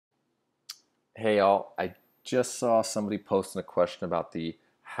Hey all, I just saw somebody posting a question about the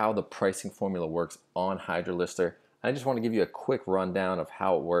how the pricing formula works on HydraLister. I just want to give you a quick rundown of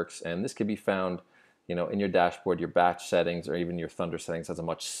how it works, and this can be found, in your dashboard, your batch settings, or even your Thunder settings has a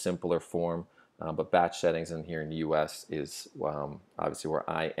much simpler form. But batch settings in here in the U.S. is obviously where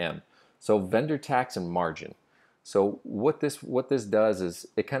I am. So vendor tax and margin. So what this does is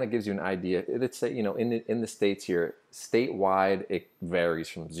it kind of gives you an idea. Let's say in the states here, statewide it varies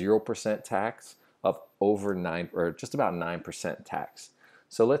from 0% tax up over 9 or just about 9% tax.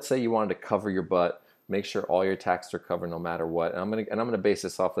 So let's say you wanted to cover your butt, make sure all your taxes are covered no matter what. And I'm gonna base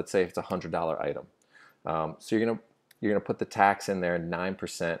this off. Let's say if it's a $100 item. So you're gonna put the tax in there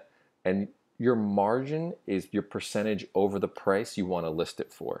 9%, and your margin is your percentage over the price you want to list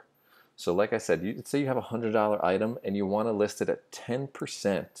it for. So like I said, say you have a $100 item and you want to list it at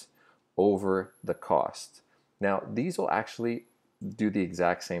 10% over the cost. Now these will actually do the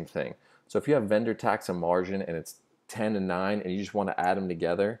exact same thing. So if you have vendor tax and margin and it's 10 and 9 and you just want to add them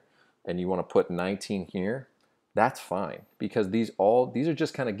together and you want to put 19 here, that's fine, because these are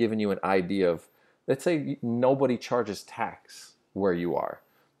just kind of giving you an idea of, let's say nobody charges tax where you are.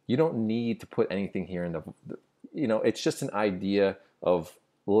 You don't need to put anything here in it's just an idea of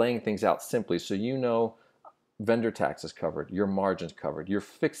laying things out simply, so vendor tax is covered, your margins covered, your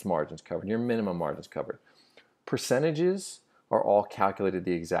fixed margins covered, your minimum margins covered. Percentages are all calculated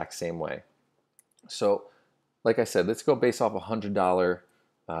the exact same way. So like I said, let's go based off a $100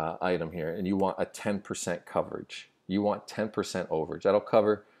 item here, and you want a 10% coverage. You want 10% overage. That'll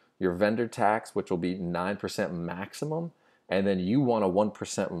cover your vendor tax, which will be 9% maximum, and then you want a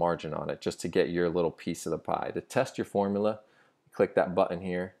 1% margin on it just to get your little piece of the pie. To test your formula, click that button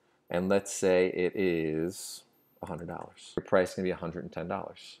here, and let's say it is $100. Your price is going to be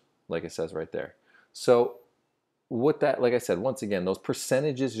 $110, like it says right there. So like I said, once again, those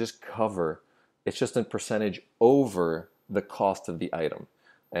percentages just cover, it's just a percentage over the cost of the item.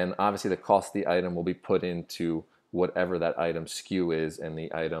 And obviously the cost of the item will be put into whatever that item SKU is, and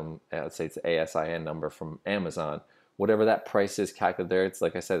the item, let's say it's the ASIN number from Amazon, whatever that price is calculated there. It's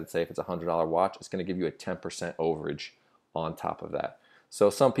like I said, say if it's a $100 watch, it's going to give you a 10% overage on top of that. So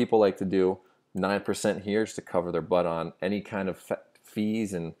some people like to do 9% here just to cover their butt on any kind of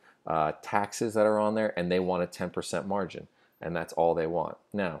fees and taxes that are on there, and they want a 10% margin, and that's all they want.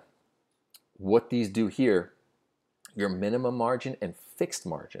 Now, what these do here, your minimum margin and fixed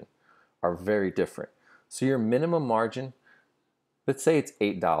margin are very different. So your minimum margin, let's say it's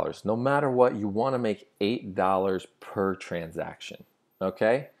 $8. No matter what, you want to make $8 per transaction,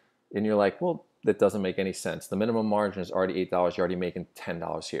 okay? And you're like, well, that doesn't make any sense. The minimum margin is already $8. You're already making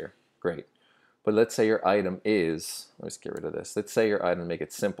 $10 here. Great. But let's say your item is, let's get rid of this. Let's say your item, make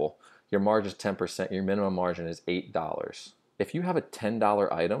it simple. Your margin is 10%. Your minimum margin is $8. If you have a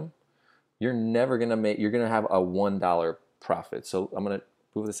 $10 item, you're never going to make, you're going to have a $1 profit. So I'm going to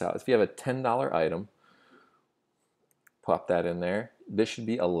move this out. If you have a $10 item, pop that in there. This should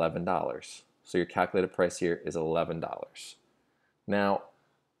be $11. So your calculated price here is $11. Now,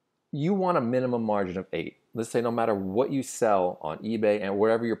 you want a minimum margin of 8. Let's say no matter what you sell on eBay and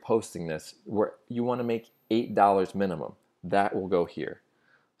wherever you're posting this, where you want to make $8 minimum. That will go here.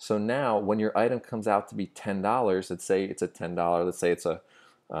 So now when your item comes out to be $10, let's say it's a $10, let's say it's a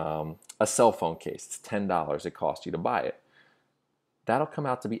cell phone case, it's $10 it costs you to buy it. That'll come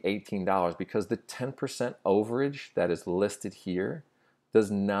out to be $18 because the 10% overage that is listed here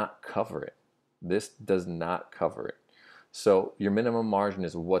does not cover it. This does not cover it. So your minimum margin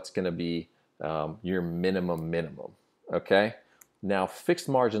is what's going to be your minimum, okay? Now fixed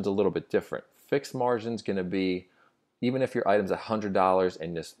margin's a little bit different. Fixed margin's going to be, even if your item's $100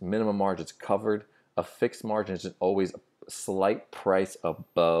 and this minimum margin's covered, a fixed margin is always a slight price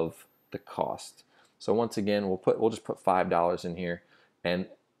above the cost. So once again, we'll just put $5 in here, and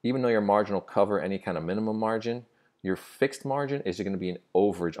even though your margin will cover any kind of minimum margin, your fixed margin is going to be an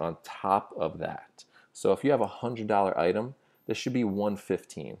overage on top of that. So if you have a $100 item, this should be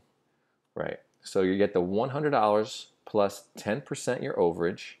 $115, right? So you get the $100 plus 10% your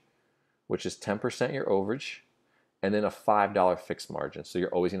overage, which is 10% your overage, and then a $5 fixed margin. So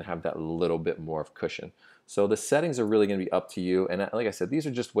you're always going to have that little bit more of cushion. So the settings are really going to be up to you. And like I said, these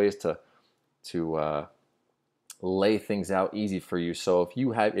are just ways to lay things out easy for you. So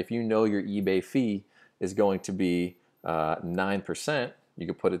if you know your eBay fee is going to be 9%, you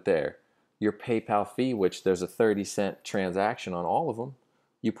can put it there. Your PayPal fee, which there's a 30-cent transaction on all of them,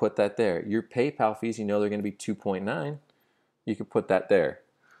 you put that there. Your PayPal fees, you know they're going to be 2.9, you can put that there.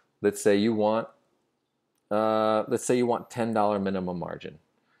 Let's say you want $10 minimum margin,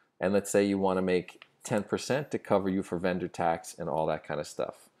 and let's say you want to make 10% to cover you for vendor tax and all that kind of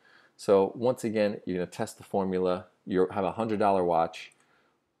stuff. So once again, you're going to test the formula. You have a $100 watch.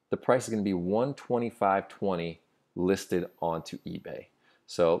 The price is going to be $125.20 listed onto eBay.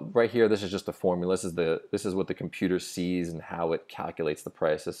 So right here, this is just a formula. This is what the computer sees and how it calculates the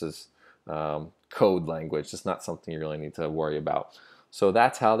price. This is code language. It's not something you really need to worry about. So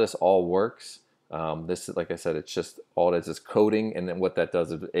that's how this all works. This is, like I said, it's just all it is coding, and then what that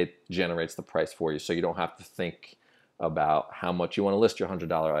does is it generates the price for you. So you don't have to think about how much you want to list your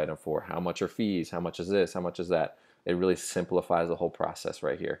 $100 item for, how much are fees, how much is this, how much is that. It really simplifies the whole process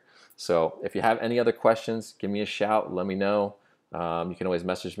right here. So if you have any other questions, give me a shout, let me know. You can always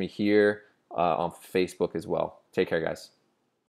message me here on Facebook as well. Take care, guys.